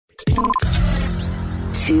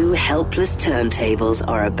Two helpless turntables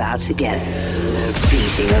are about to get the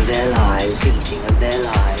beating of their lives.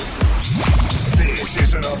 This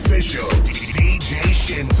is an official DJ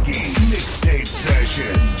Shinsky mixtape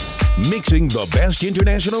session. Mixing the best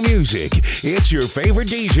international music. It's your favorite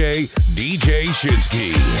DJ, DJ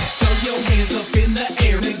Shinsky. Throw your hands up in the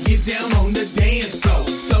air and get down on the dance floor.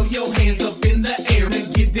 Throw your hands up in the air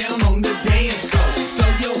and get down on the dance floor.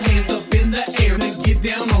 Throw your hands up in the air and get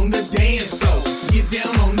down on the dance floor. Get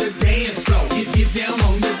down on the dance floor. Get down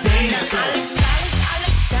on the dance floor. I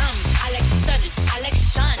like diamonds, I like stunning, I like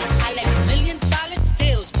shining, I like $1 million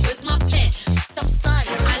deals. Where's my plan? I'm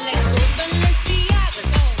signing. I like those Balenciagas,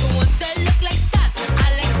 the ones that look like socks. I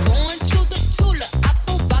like going to the Tula,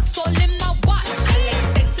 Apple box all in my watch. I like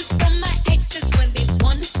texts from my exes when they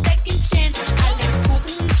want a second chance. I like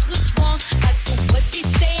proving lips are strong. I do what they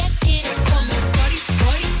say I can't. Call me party,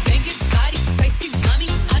 banging body, spicy mommy.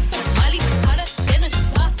 I told Molly, hotter than a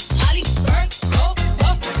Somali bird. Go,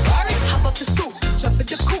 Ferrari, hop up the stool, jump in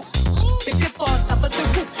the coupe. Big dip on top of the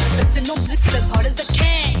roof, flexing on blizzard as hard as I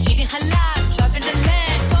can. Eating halal, driving the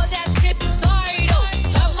land. So that dip, sorry though.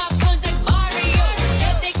 Love my friends like Mario.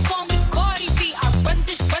 Yeah, they call me Cardi B. I run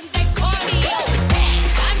that cardio.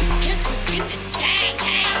 I'm just forget the chain.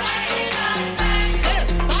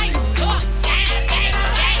 Satisfy you, Lord. Gang.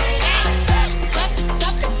 Tough to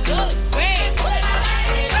talk a good grade.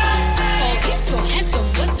 Oh, he's so handsome,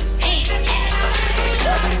 what's his name?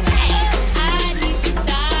 I need the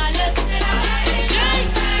dollars. So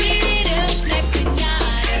just beat it up like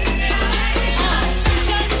pinata.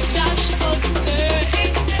 So the job's supposed to girl.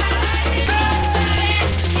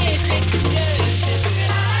 Shit, make it good.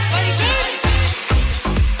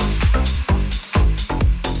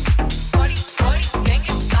 Party,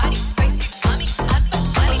 banging body, spicy mommy, hot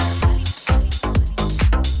tamale.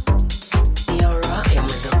 You're rocking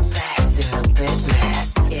with the best in the business.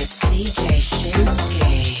 It's DJ Shinsky.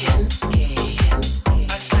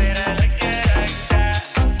 I said I like it like that.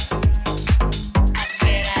 I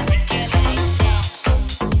said I like it like that.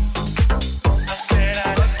 I said I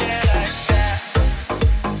like it like that.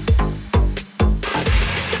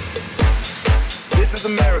 This is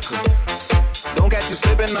America. Don't catch you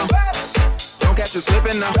slipping now. Don't catch you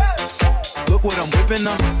slipping now. Look what I'm whipping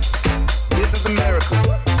now. This is America.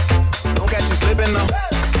 Don't catch you slipping now.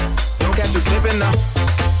 Don't catch you slipping now.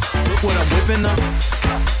 Look what I'm whipping now.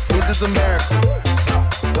 This is America.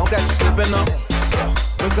 Don't catch you slipping now.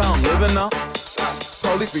 Look how I'm living now.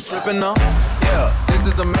 Police be tripping now. Yeah, this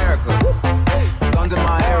is America. Guns in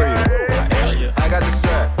my area. I got the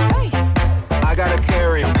strap. I gotta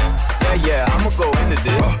carry 'em. Yeah, I'ma go into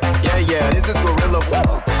this. Yeah, this is gorilla.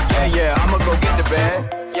 Yeah, I'ma go get the bag.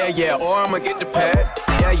 Yeah, or I'ma get the pad.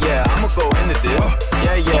 Yeah, I'ma go into this.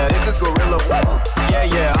 Yeah, this is gorilla.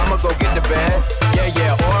 Yeah, I'ma go get the bag.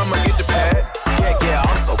 Yeah, or I'ma get the pad. Yeah,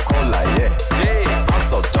 I'm so cold like yeah. I'm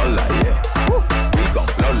so dull like yeah. We gon'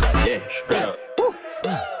 blow like yeah.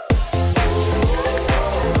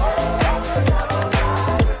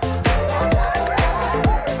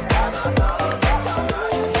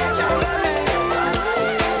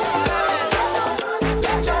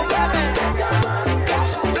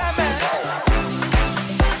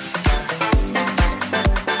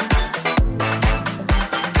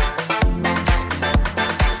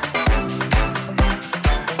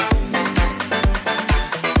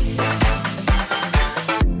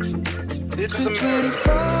 This is America.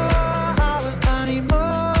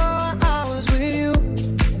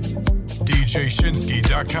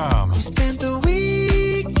 DJShinsky.com. Spent the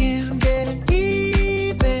weekend getting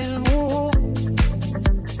even. Ooh.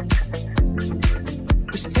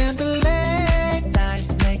 We spent the late nights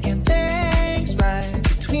making things right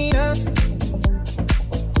between us.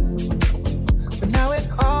 But now it's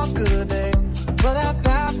all good, babe. Well, I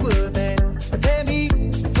thought would, babe. But let me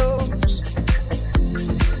close.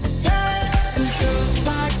 Yeah, 'cause girls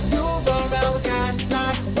like you go around with guys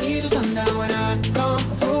like me till sundown. When I come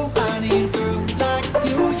through, I need a girl like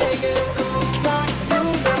you. Yeah, cool.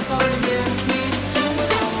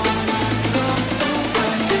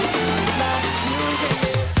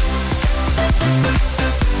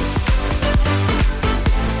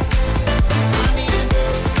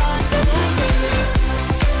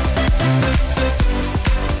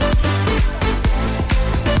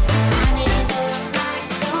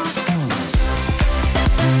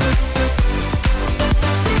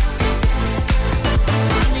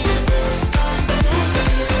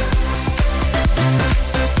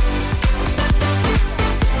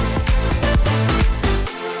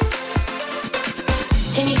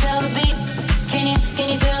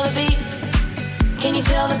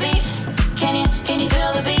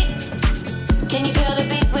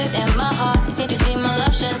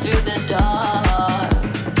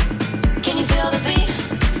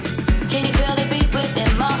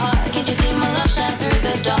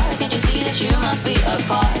 must be a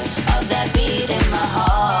part of that beat in my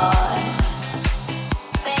heart.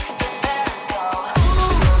 Makes the fellas go.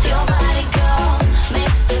 Move your body, girl.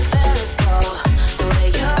 Makes the fellas go. The way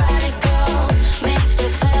you ride it, girl. Makes the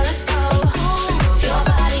fellas go. Move your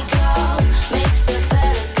body, girl. Makes the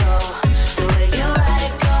fellas go. The way you ride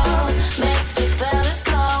it, girl. Makes the fellas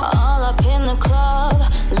go. All up in the club,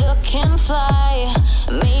 looking fly.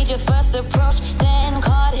 Made your first approach, then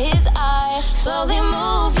caught his eye. Slowly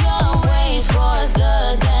move your way towards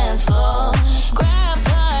the dance floor. Grabbed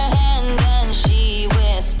her hand and she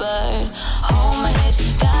whispered, hold my hips,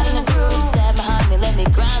 got in the groove. Step behind me, let me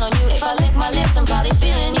grind on you. If I lick my lips, I'm probably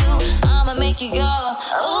feeling you. I'ma make you go,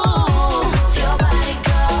 ooh. Move your body,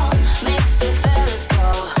 girl. Makes the fellas go.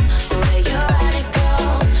 The way you ride it,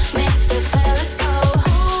 girl. Makes the fellas go.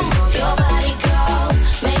 Move your body, girl.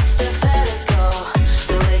 Makes the fellas go.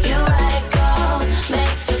 The way you ride it, girl.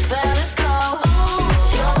 Makes the fellas go.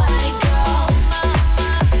 Move your body, girl.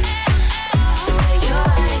 The way you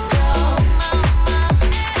ride it, girl.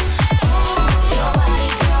 Move your body,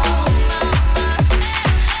 girl.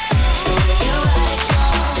 The way you ride it,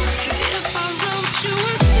 girl. If I wrote you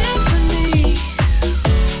a symphony,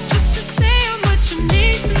 just to say how much you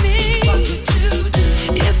mean to me, what would you do?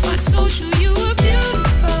 If I told you you were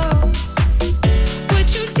beautiful, would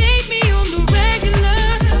you date me on the regular?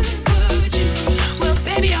 Tell me, would you? Well,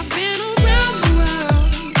 baby, I've been around the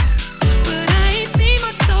world, but I ain't seen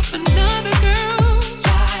myself another girl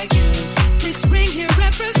like you. This ring here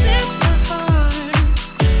represents my heart,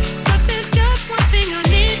 but there's just one thing I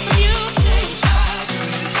need from you. Say I do.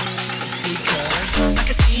 Because I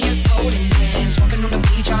can see us holding hands, walking on the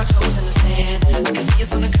beach, our toes in the sand. I can see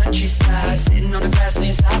us on the countryside, sitting on the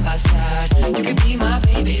grassland side by side. You could be my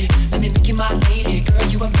baby, let me make you my lady. Girl,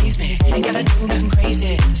 you amaze me, ain't gotta do nothing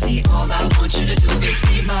crazy. See, all I want you to do is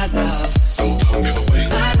be my love. So don't give away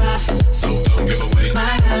my love. So don't give away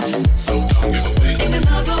my love. So don't give away. Ain't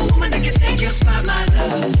another woman that can take your spot, my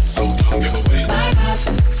love. So don't give away my love.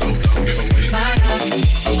 So don't give away my love.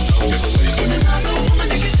 So don't give away. Ain't another woman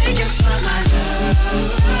that can take your spot, my love.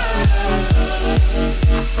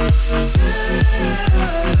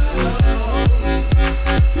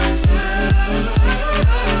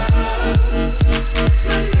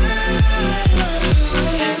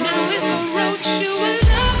 Now if I wrote you a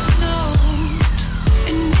love note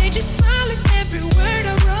and made you smile at every word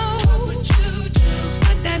I wrote, what would you do?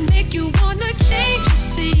 Would that make you wanna change the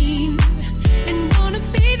scene and wanna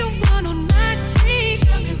be the one on my team?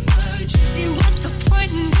 Tell me, would you? See, what's the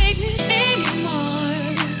point in waiting anymore?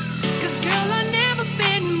 'Cause girl, I've never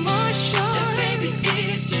been more sure that baby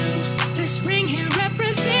is you. This ring here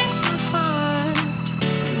represents my heart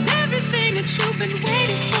and everything that you've been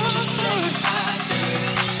waiting for. Just say I do.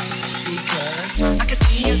 Because I can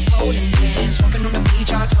see us holding hands, walking on the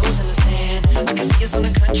beach, our toes in the sand. I can see us on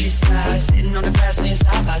the countryside, sitting on the grassland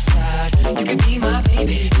side by side. You could be my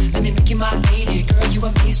baby, let me make you my lady. Girl, you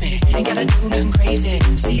amaze me, ain't gotta do nothing crazy.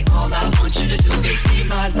 See, all I want you to do is be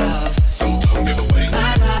my love. So don't give away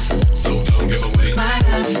my love. So don't give away my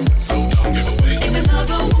love. So don't give away. Ain't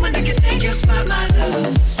another woman that can take your spot, my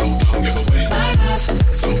love. So don't give away my love.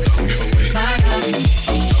 So don't give away my love.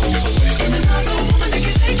 So don't give away. Ain't another woman that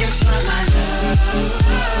can take your spot, my love.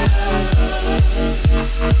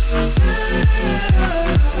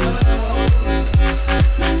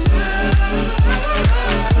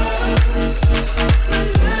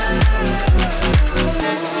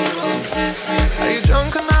 Are you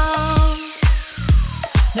drunk enough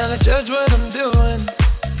now to judge what I'm doing?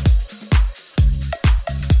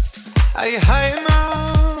 Are you high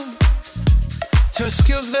enough to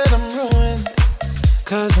excuse that I'm ruined?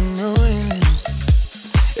 'Cause I'm ruined.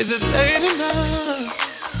 Is it late enough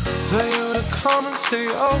for you to come and stay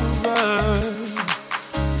over?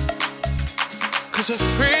 'Cause we're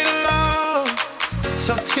free to love,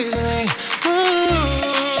 so tease me.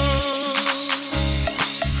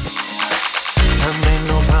 I made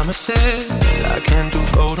no promises, I can't do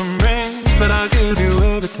golden rings, but I'll give you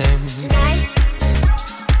everything. Tonight.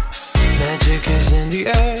 Magic is in the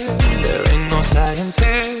air, there ain't no science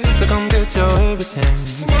here, so come get your everything.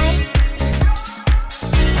 Tonight.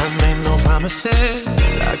 I made no promises,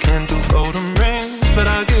 I can't do golden rings, but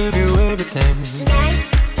I'll give you everything. Tonight.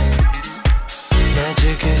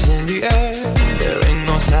 Magic is in the air, there ain't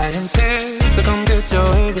no science here, so come get your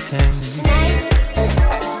everything. Tonight.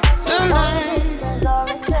 Tonight.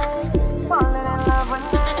 Falling in love with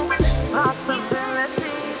me,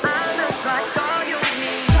 possibility, and it's like all you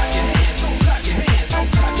need. Clap your hands, clap your hands,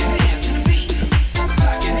 clap your hands to the beat.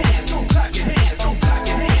 Clap your hands, clap your hands, clap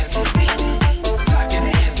your hands to the beat. Clap your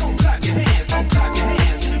hands, clap your hands, clap your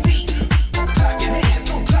hands to the beat. Clap your hands,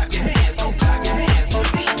 clap your hands, clap your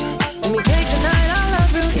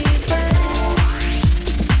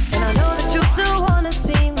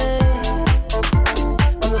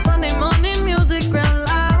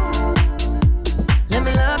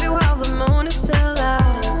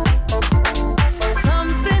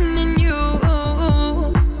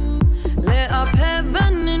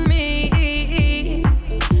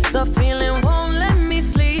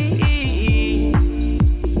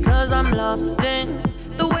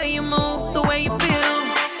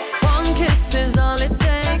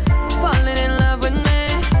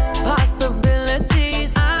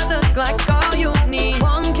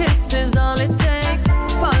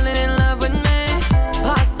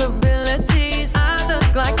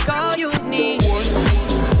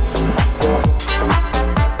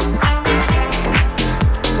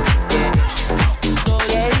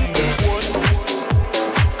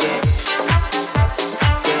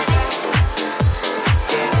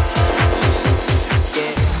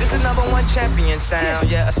 #1 champion sound.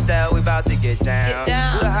 Yeah, Estelle, we about to get down.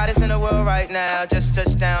 We're the hottest in the world right now. Just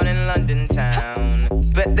touched down in London town.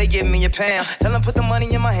 Bet they give me a pound. Tell them put the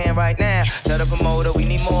money in my hand right now. Tell the promoter we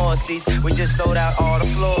need more seats. We just sold out all the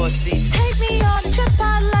floor seats. Take me on a trip,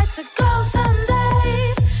 I'd like to go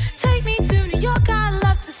someday. Take me to New York, I'd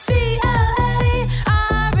love to see LA.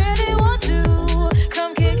 I really want to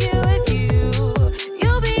come kick it with you.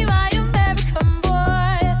 You'll be my American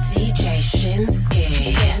boy. DJ Shinsky.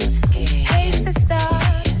 Hey sister,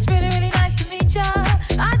 it's really, really nice to meet ya.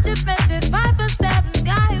 I just met this 5'7"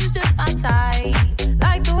 guy who's just my type.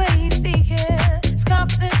 Like the way he's speaking, his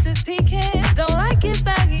confidence is peaking. Don't like his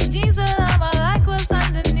baggy jeans, but I like what's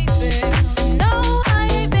underneath it. No, I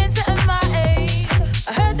ain't been to MIA.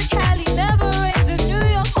 I heard that Cali never rains in New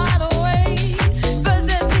York right away. First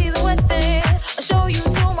let's see the West End. I'll show you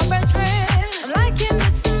to my brethren. I'm liking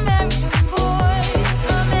this American boy.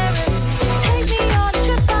 American. Take me on a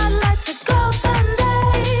trip, I'd like to go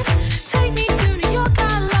someday. Take me to New York,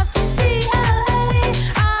 I'd love to see LA.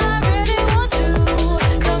 I really want to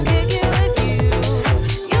come kick it with you.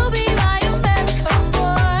 You'll be my American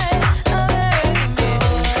boy. American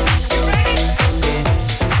boy.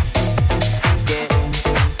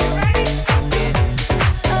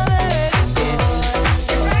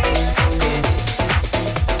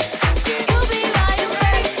 You'll be my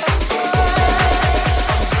American boy.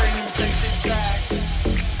 Sexy back.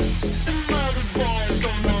 The mother boys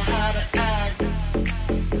don't know how to act.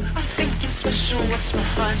 I think it's special what's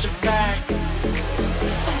behind your back.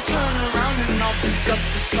 So turn around and I'll pick up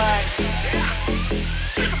the slack.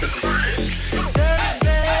 Dirty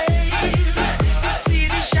babe, you see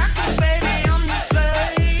these shackles, baby, I'm the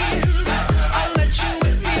slave. I'll let you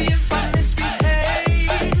whip me if I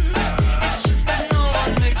misbehave. It's just that no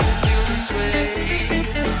one makes me feel this way.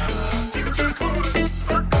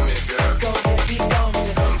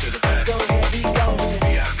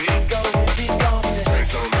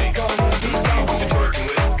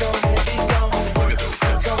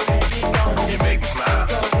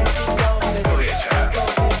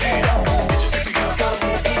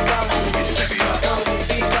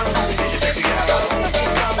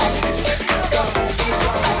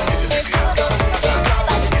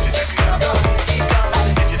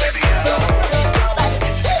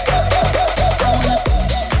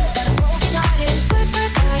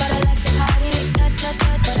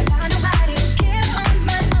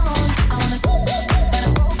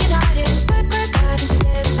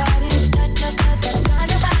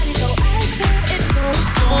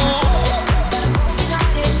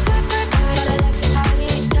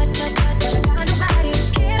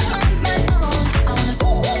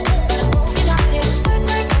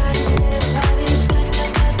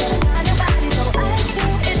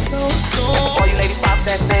 All you ladies pop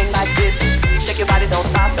that thing like this. Shake your body, don't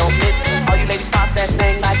stop, don't miss. All you ladies pop that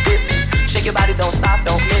thing like this. Shake your body, don't stop,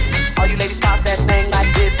 don't miss. All you ladies pop that thing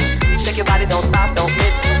like this. Shake your body, don't stop, don't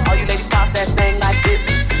miss. All you ladies pop that thing like this.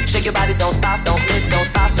 Shake your body, don't stop, don't miss. Don't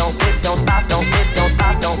stop, don't miss. Don't stop, don't miss. Don't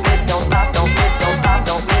stop, don't miss. Don't stop, don't miss. Don't stop,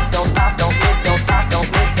 don't miss. Don't stop, don't miss. Don't stop, don't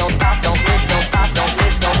miss. Don't stop, don't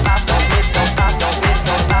miss. Don't stop, don't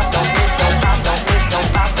miss. Don't stop, don't miss. Don't stop, don't miss. Don't stop,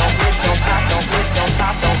 don't miss. Don't stop, don't miss. Don't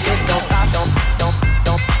stop, don't miss. Don't stop, don't miss. Don't stop, don't miss.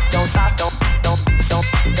 Don't stop, don't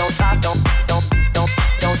stop, don't stop,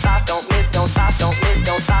 don't stop, don't miss, don't stop, don't miss,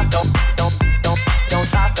 don't stop, don't stop,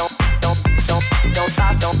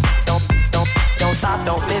 don't stop, don't stop,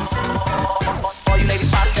 don't miss. All you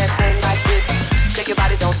ladies pop that thing like this. Shake your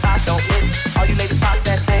body, don't stop, don't miss. All you ladies pop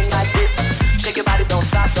that thing like this. Shake your body, don't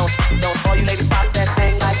stop, don't. All you ladies pop that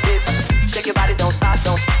thing like this. Shake your body, don't stop,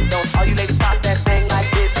 don't. All you ladies pop that thing like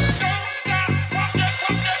this.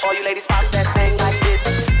 All you ladies pop that thing like this.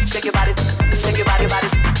 Shake your body, body.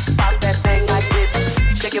 Pop that thing like this.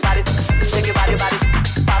 Shake your body, body.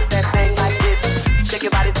 Pop that thing like this. Shake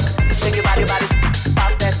your body, body.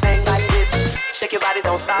 Pop that thing like this. Shake your body,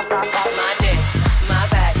 don't stop, stop, stop. My neck, my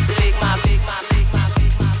back, lick my neck, my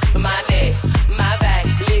back,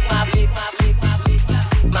 lick my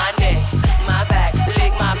my neck, my back,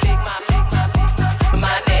 lick my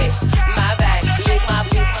my neck, my back, lick my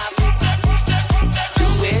do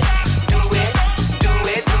it, do it, do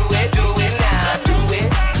it, do it, do it now, do it,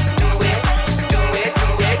 do it, do it,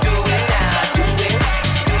 do it, do it now, do it,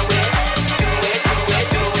 do it, do it, do it,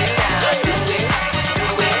 do it now, do it, do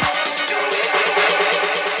it, do it,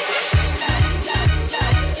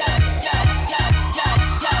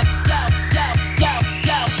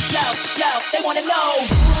 they wanna know.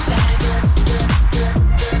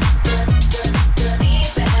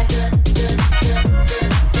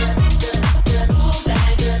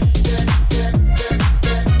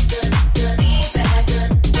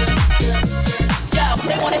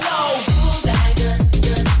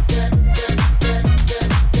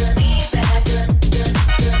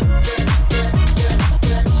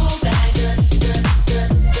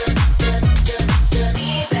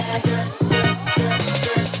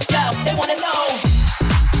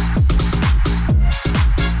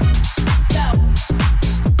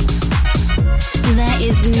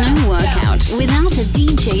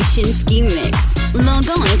 DJ Shinsky mix. Log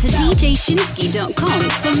on to djshinsky.com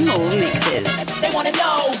for more mixes. They wanna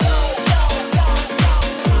know.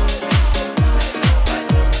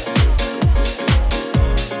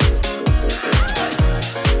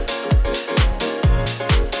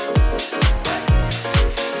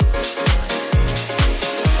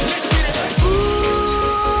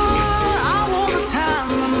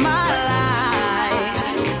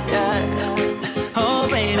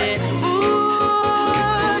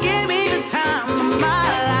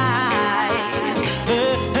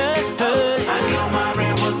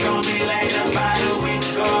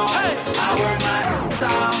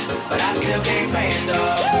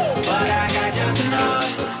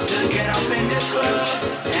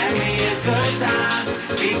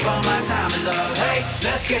 Before my time is up, hey,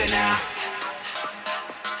 let's get it now.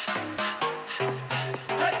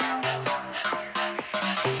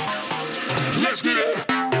 Let's get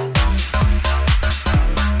it.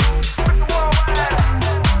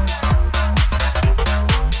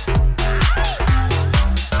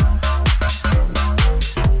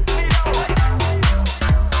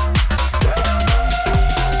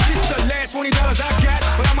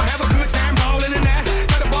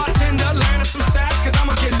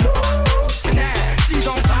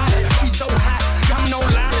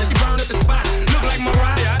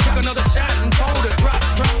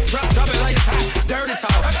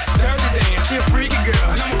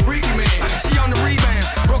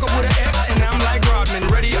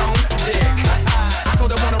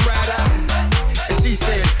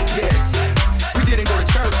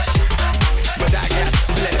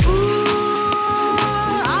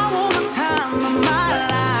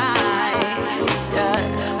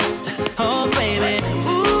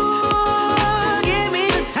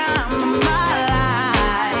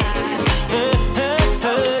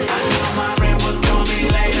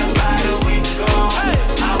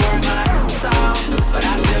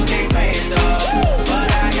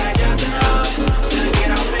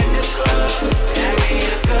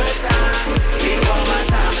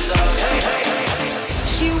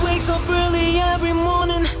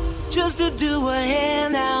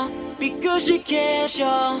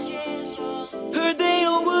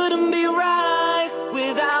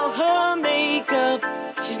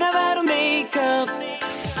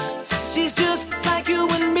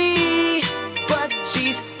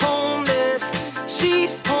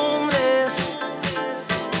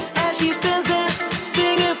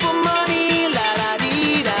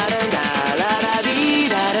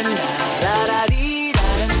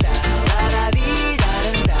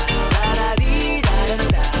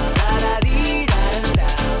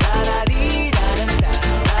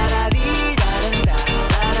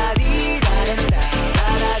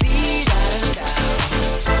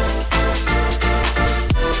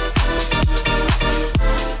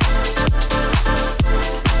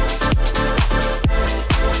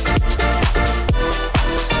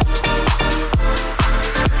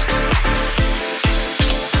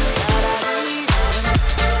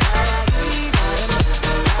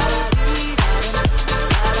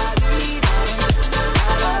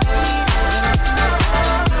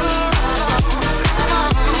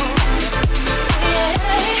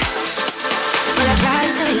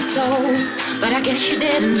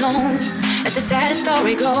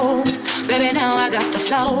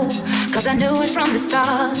 Cause I knew it from the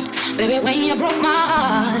start, baby, when you broke my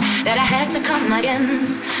heart, that I had to come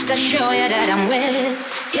again to show you that I'm with.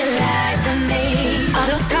 You lied to me. All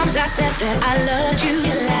those times I said that I loved you,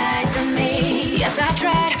 you lied to me. Yes, I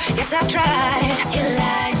tried, yes, I tried. You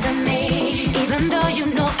lied to me. Even though you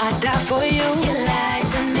know I'd die for you, you lied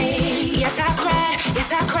to me. Yes, I cried,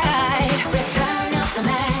 yes, I cried. Return of the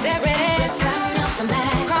man, there it is. Return of the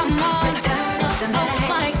man, come on. Return of the man, oh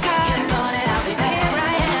my God, you know that I'll be back.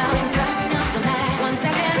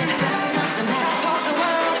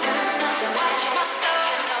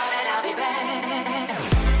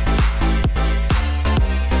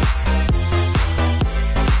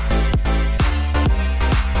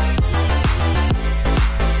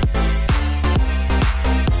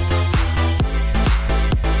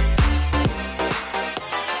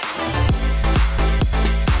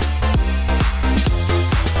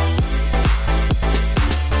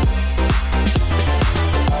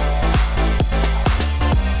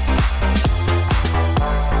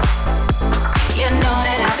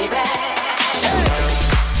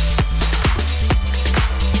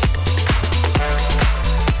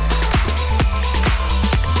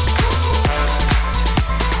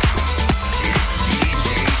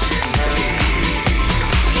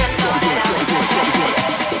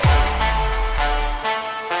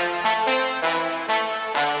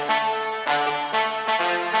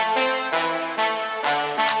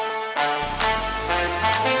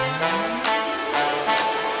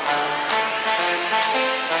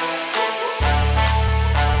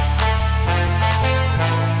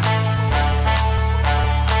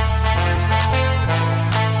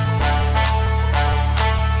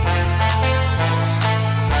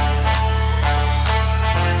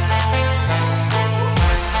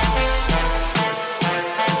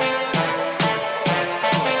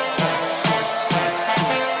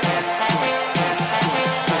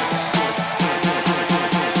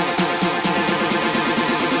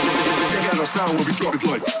 sound when we drop it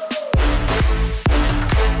like.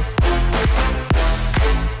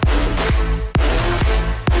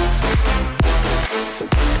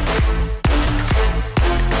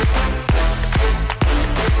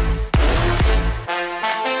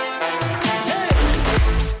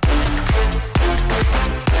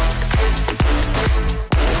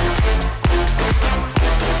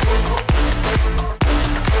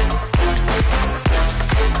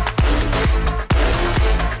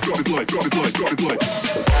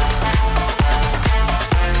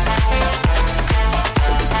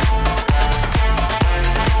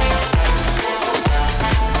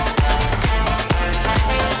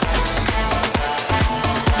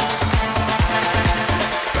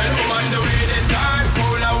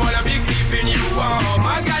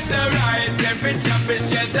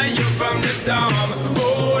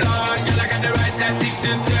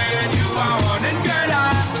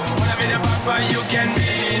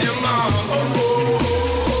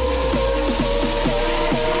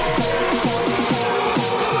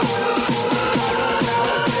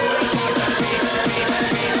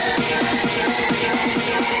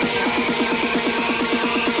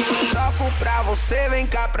 Você vem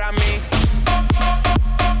cá pra mim.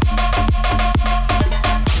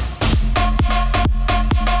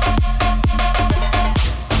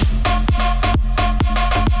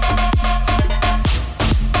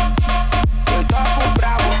 Eu toco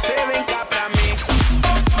pra você, vem cá pra mim.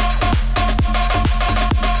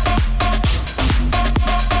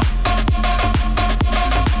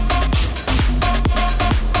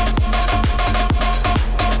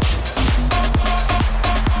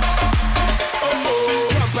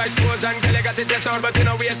 But you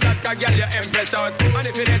know we start cause girl you impress out. And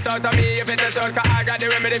if it is out of me, if it is out, cause I got the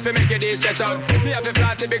remedy for make it stress out. Me have a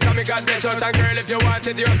flat to become a God bless out. And girl if you want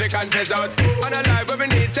it, you have to confess out. And a life where we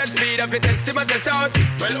need set speed, if it is to my test out.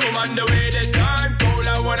 Well, I'm on the way, the time cold,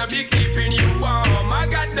 I wanna be keeping you warm. I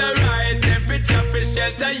got the right temperature for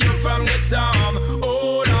shelter you from the storm.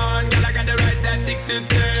 Hold on, girl, I got the right tactics to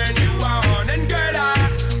turn you on. And girl, I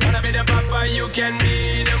wanna be the papa, you can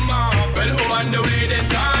be the mom. Well, I'm on the way, the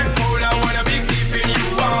time cold, I wanna be keeping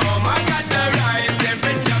you warm. I got the right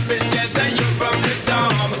temperature for shelter you from the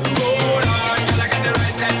storm. Hold on, girl, I got the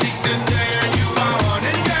right tactics to turn you on.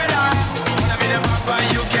 And girl, I wanna be the papa,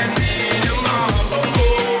 you can be the mom.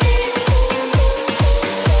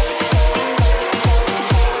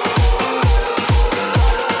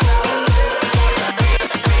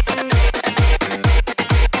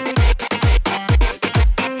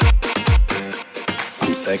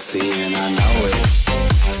 I'm sexy and I know it.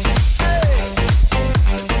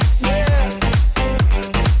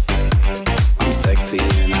 Sexy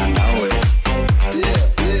and I know it.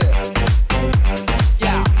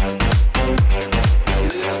 Yeah.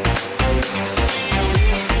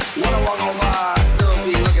 When I walk on by, girls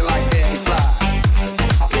be looking like that and fly.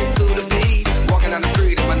 I pick to the beat, walking down the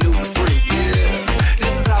street in my new freak. Yeah,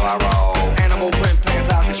 this is how I roll. Animal print pants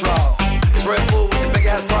out control. It's Red Bull with the big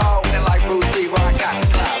ass bra, and like Bruce Lee, I got the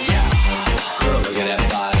clout. Yeah. Girl, look at that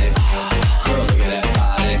body. Girl, look at that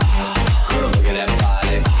body. Girl, look at that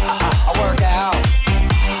body. I work out.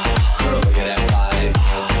 Girl, look at that body.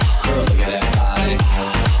 Girl, look at that body.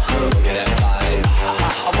 Girl, look at that body.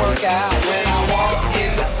 I work out when I walk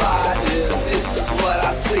in the spot. This is what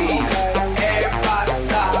I see. Everybody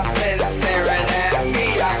stops and is staring at me.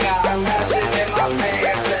 I got passion in my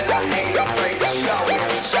pants and I ain't afraid to show it,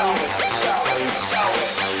 show it, show it, show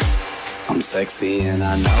it. I'm sexy and I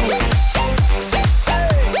know it.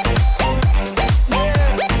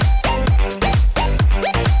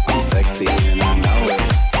 I'm sexy and I know it.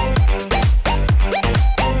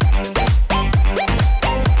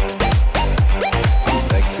 I'm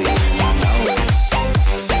sexy and I know it.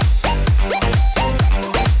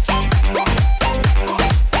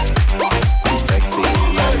 I'm sexy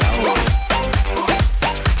and I know it.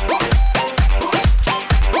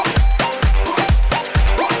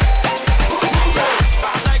 I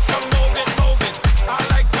like a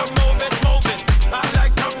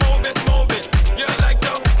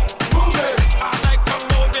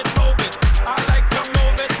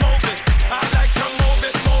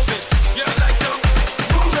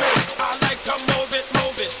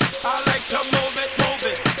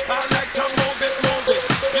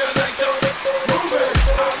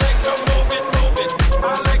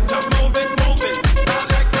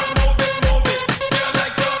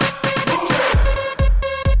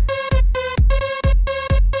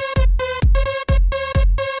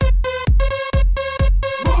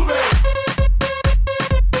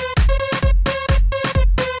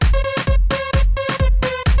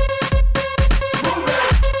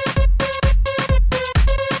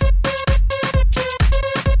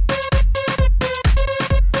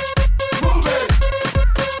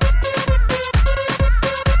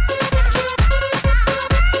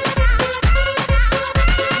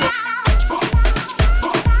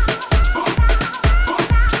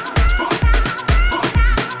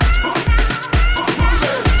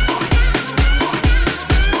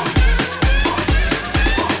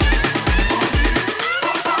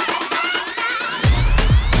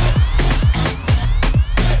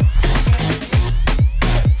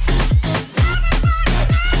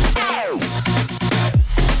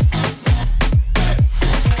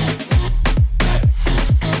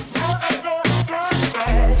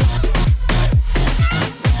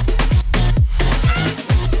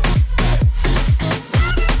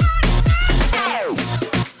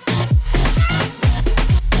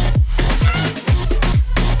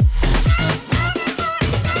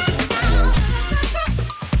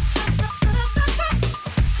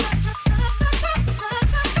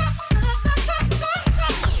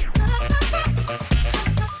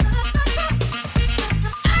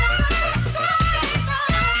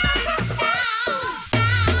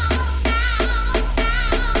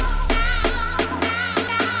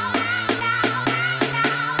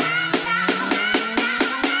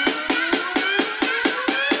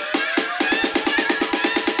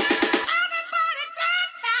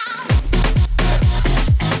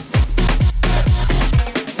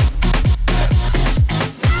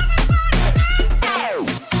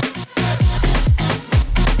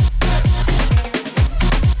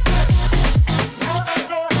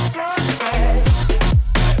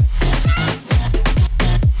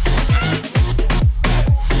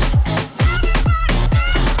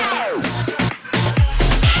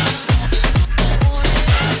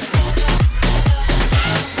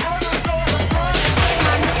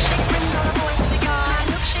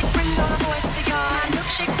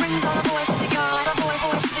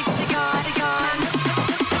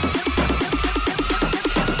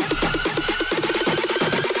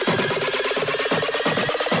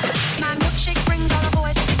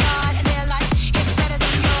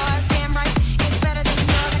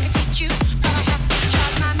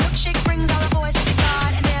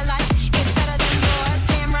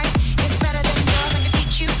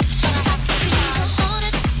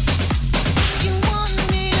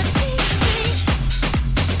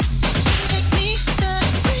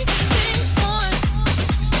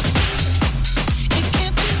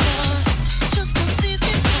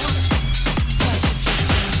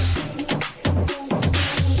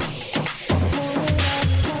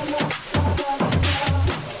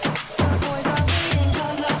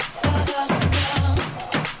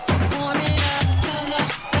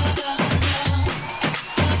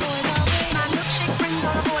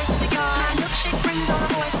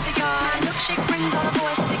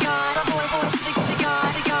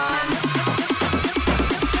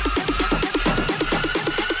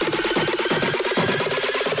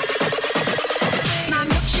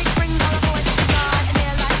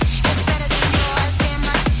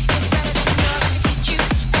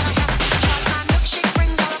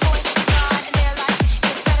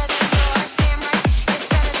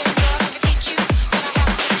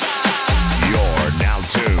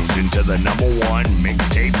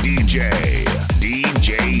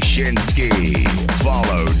Shinsky.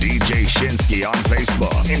 Follow DJ Shinsky on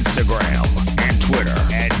Facebook, Instagram, and Twitter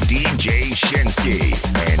at DJ Shinsky.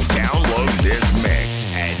 And download this mix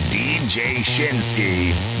at DJShinsky.com.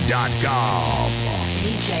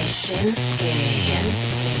 DJ Shinsky.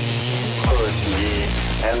 Push me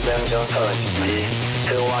and then just hurt me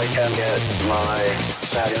till I can get my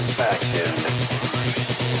satisfaction.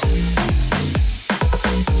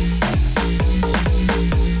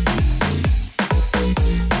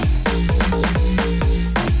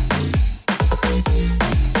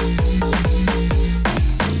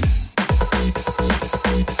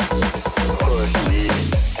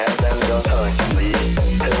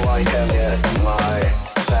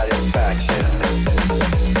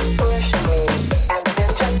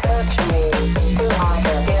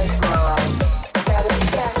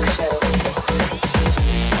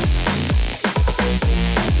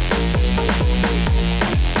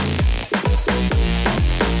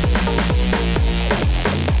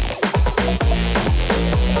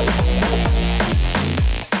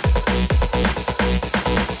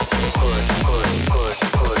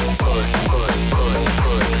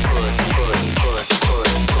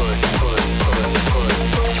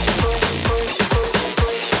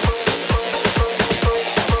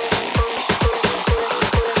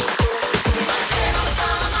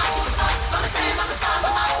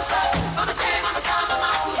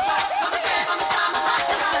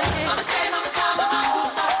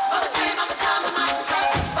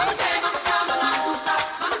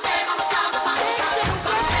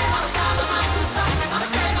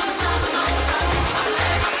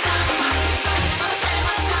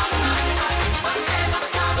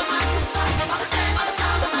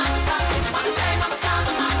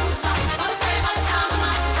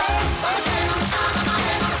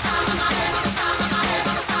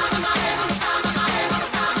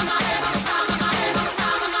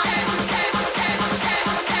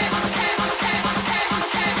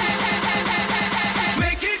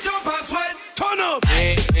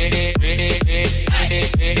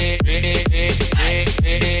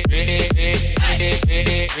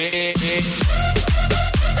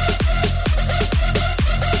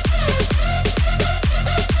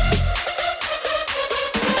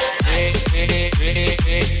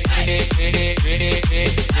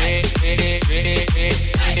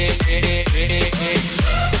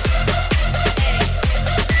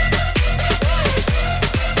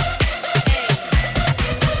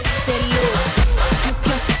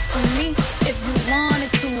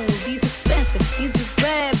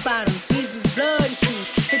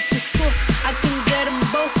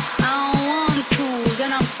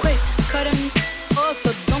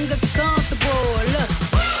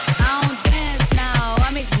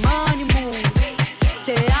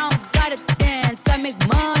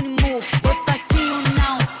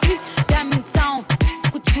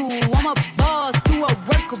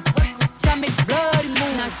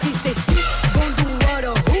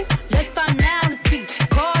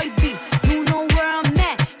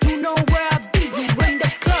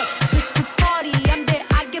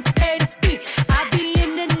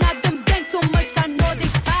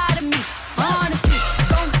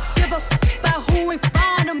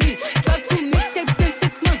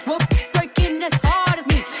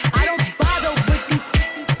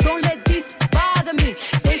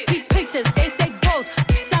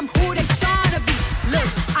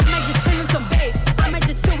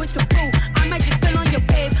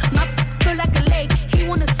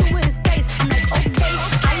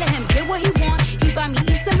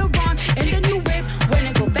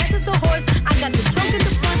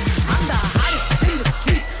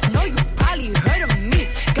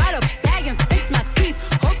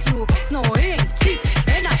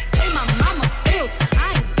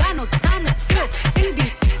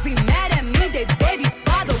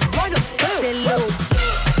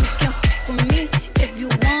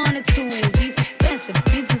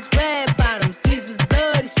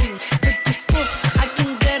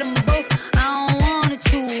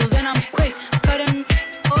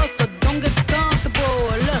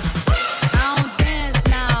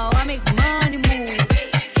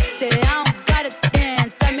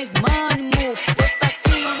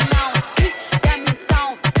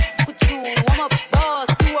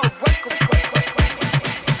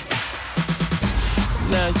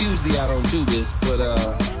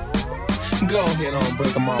 Go ahead on,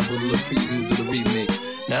 break them off with a little previews of the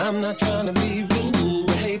remix. Now I'm not trying to be rude,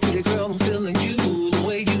 but hey pretty girl, I'm feeling you. The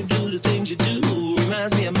way you do the things you do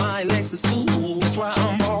reminds me of my Lexus cool. That's why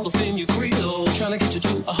I'm all up in your grill, trying to get you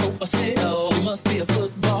to a hotel. You must be a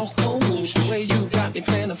football coach, the way you got me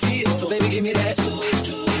playing the field. So baby, give me that,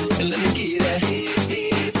 and let me get that.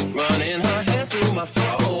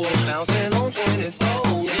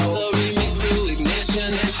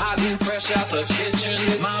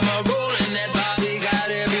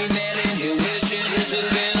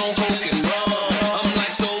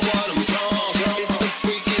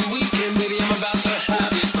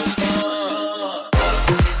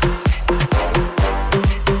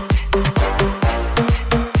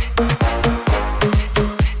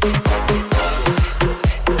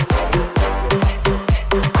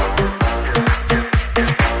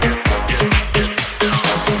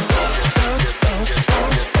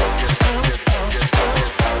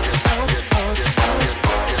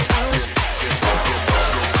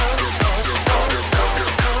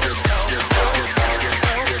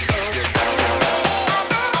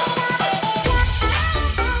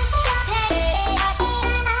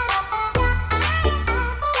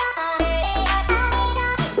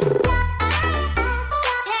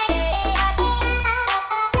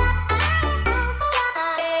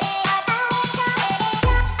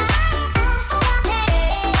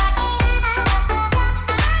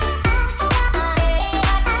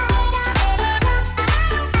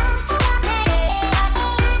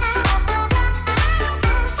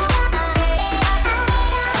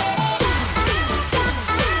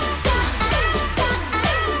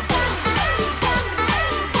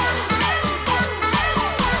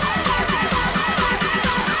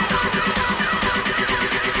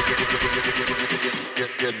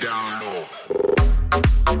 get down low.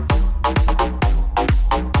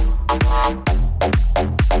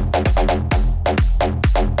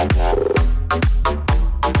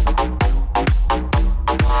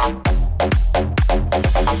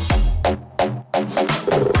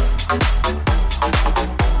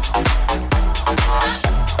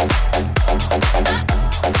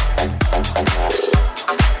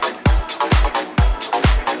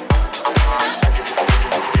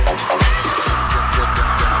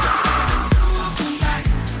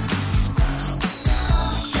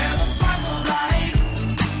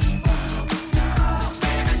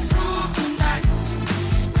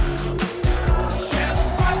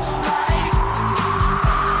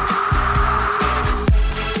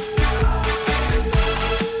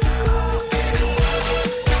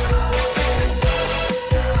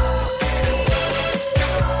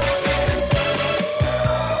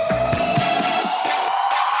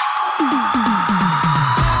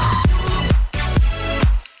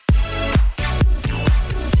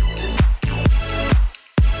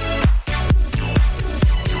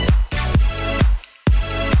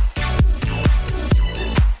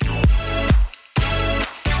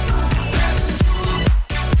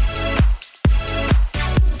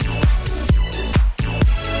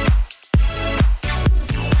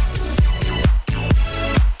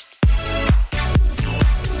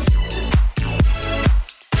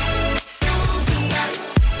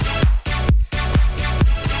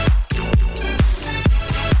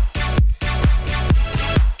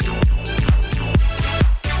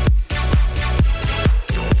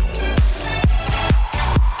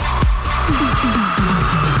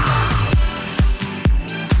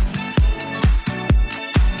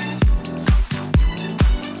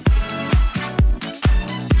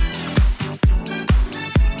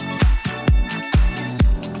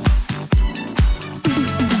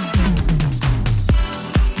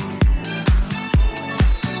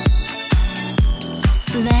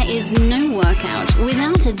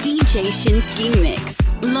 Without a DJ Shinsky mix.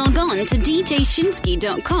 Log on to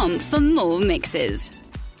djshinsky.com for more mixes.